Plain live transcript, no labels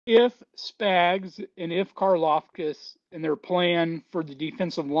if Spags and if Karlaftis and their plan for the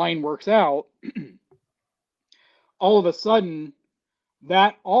defensive line works out, all of a sudden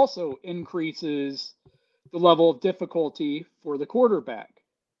that also increases the level of difficulty for the quarterback.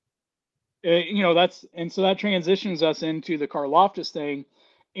 That's and so that transitions us into the Karlaftis thing.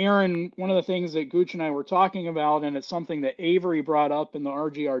 Aaron, one of the things that Gooch and I were talking about, and it's something that Avery brought up in the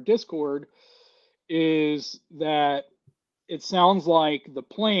RGR Discord, is that it sounds like the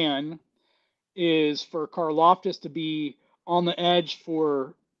plan is for Karlaftis to be on the edge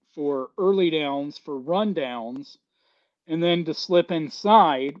for early downs, for run downs, and then to slip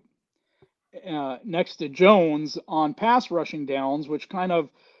inside next to Jones on pass rushing downs, which kind of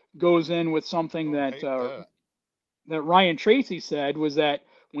goes in with something Oh, hate that. that Ryan Tracy said was that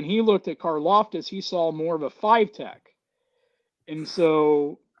when he looked at Karlaftis, he saw more of a five tech, and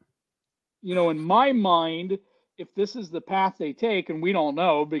so in my mind, if this is the path they take, and we don't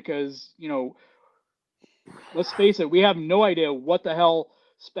know because let's face it, we have no idea what the hell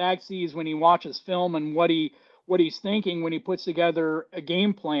Spag sees when he watches film and what he's thinking when he puts together a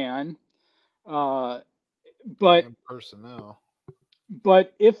game plan. Uh, but And personnel.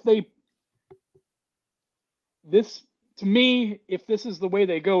 but if they this to me, if this is the way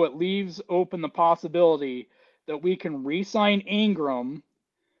they go, it leaves open the possibility that we can re-sign Ingram,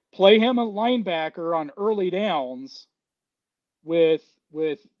 play him a linebacker on early downs with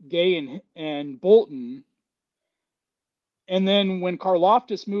Gay and Bolton, and then when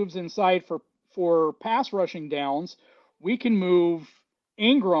Karloftis moves inside for pass rushing downs, we can move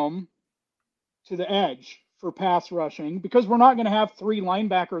Ingram to the edge for pass rushing because we're not going to have three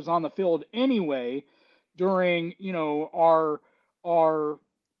linebackers on the field anyway during our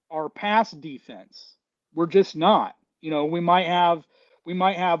our pass defense. We're just not. We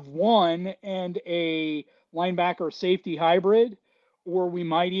might have one and a linebacker safety hybrid, or we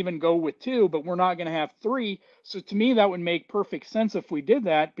might even go with two, but we're not going to have three. So to me, that would make perfect sense if we did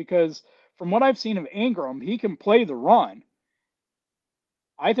that because from what I've seen of Ingram, he can play the run.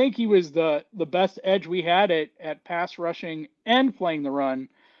 I think he was the best edge we had at pass rushing and playing the run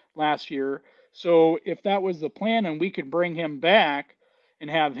last year. So if that was the plan and we could bring him back and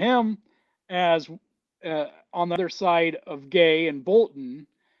have him as on the other side of Gay and Bolton,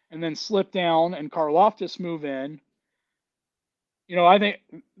 and then slip down and Karloftis move in, I think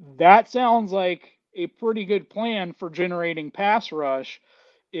that sounds like a pretty good plan for generating pass rush.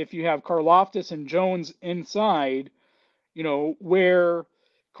 If you have Karloftis and Jones inside, where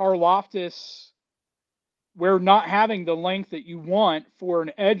Karloftis, where not having the length that you want for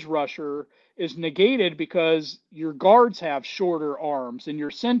an edge rusher is negated because your guards have shorter arms and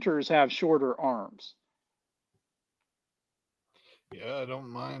your centers have shorter arms. Yeah, I don't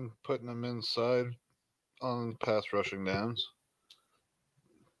mind putting him inside on pass rushing downs.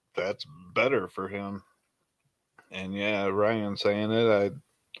 That's better for him. And yeah, Ryan saying it,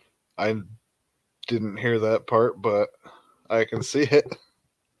 I didn't hear that part, but I can see it.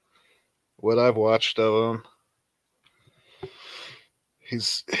 What I've watched of him,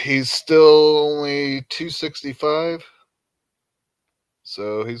 he's still only 265,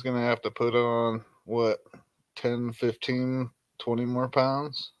 so he's gonna have to put on what 10, 15, 20 more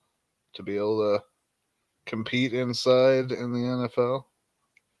pounds to be able to compete inside in the NFL.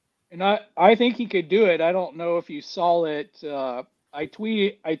 And I think he could do it. I don't know if you saw it. I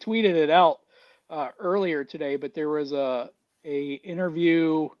tweeted it out earlier today, but there was a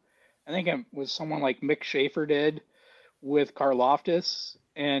interview. I think it was someone like Mick Schaefer did with Karloftis,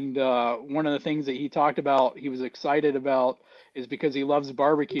 and one of the things that he talked about, he was excited about, is because he loves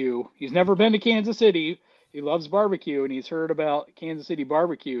barbecue. He's never been to Kansas City. He loves barbecue, and he's heard about Kansas City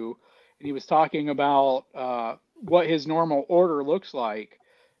barbecue, and he was talking about what his normal order looks like,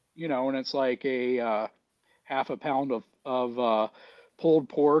 and it's like a half a pound of pulled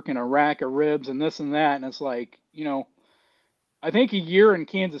pork and a rack of ribs and this and that, and it's like, I think a year in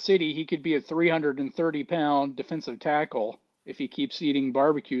Kansas City, he could be a 330-pound defensive tackle if he keeps eating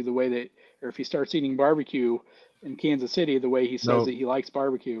barbecue the way that, or if he starts eating barbecue in Kansas City the way he says No, that he likes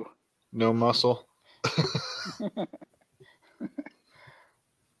barbecue. no muscle.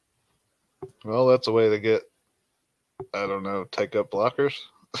 Well, that's a way to get, I don't know, take up blockers.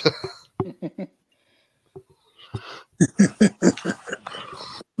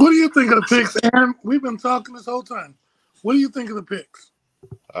 What do you think of the picks, Aaron? We've been talking this whole time. What do you think of the picks?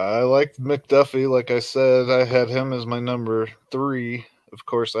 I liked McDuffie. Like I said, I had him as my number three. Of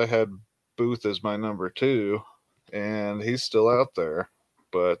course, I had Booth as my number two, and he's still out there.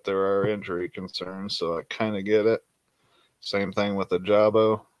 But there are injury concerns, so I kind of get it. Same thing with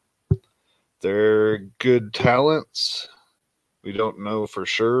Ajabo. They're good talents, We don't know for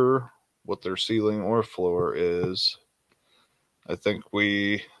sure what their ceiling or floor is. I think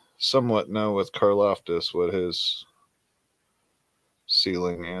we somewhat know with Karlaftis what his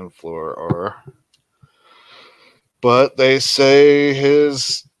ceiling and floor are. But they say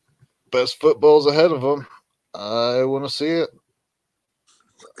his best football's ahead of him. I want to see it.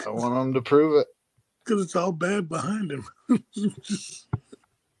 I want him to prove it. Because it's all bad behind him.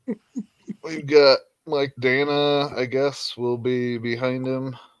 We've got Mike Dana, I guess, will be behind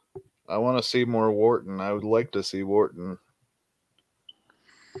him. I want to see more Wharton. I would like to see Wharton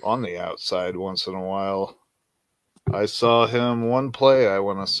on the outside once in a while. I saw him one play, I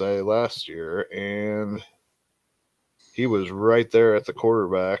want to say, last year, and he was right there at the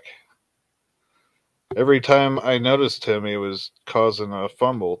quarterback. Every time I noticed him, he was causing a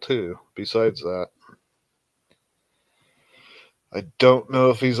fumble, too, besides that. I don't know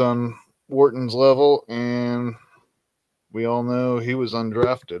if he's on Wharton's level, and we all know he was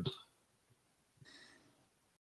undrafted.